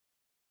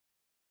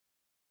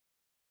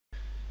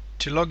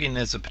To log in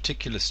as a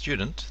particular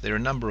student, there are a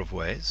number of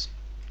ways.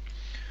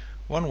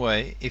 One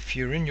way, if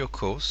you're in your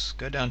course,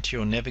 go down to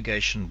your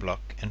navigation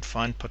block and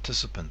find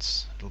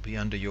participants. It'll be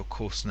under your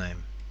course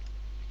name.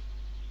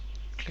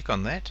 Click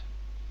on that.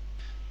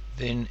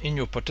 Then in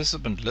your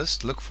participant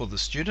list, look for the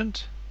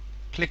student,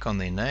 click on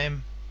their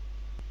name,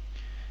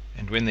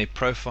 and when their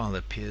profile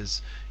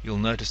appears, you'll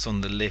notice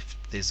on the left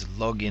there's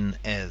login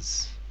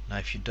as. Now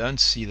if you don't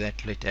see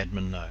that, let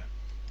admin know.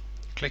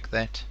 Click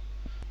that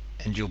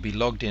and you'll be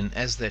logged in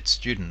as that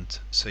student,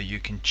 so you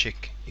can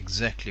check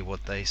exactly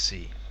what they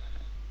see.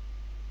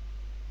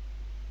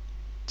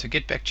 To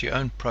get back to your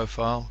own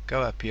profile,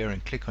 go up here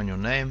and click on your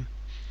name.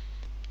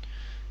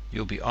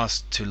 You'll be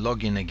asked to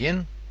log in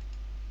again.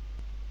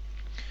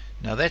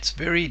 Now that's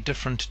very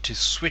different to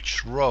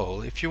switch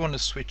role. If you want to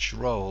switch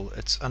role,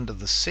 it's under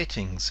the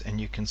settings and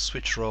you can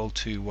switch role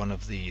to one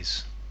of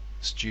these,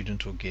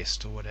 student or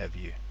guest or what have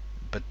you.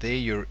 But there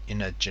you're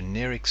in a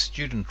generic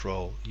student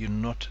role, you're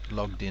not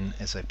logged in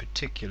as a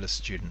particular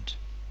student.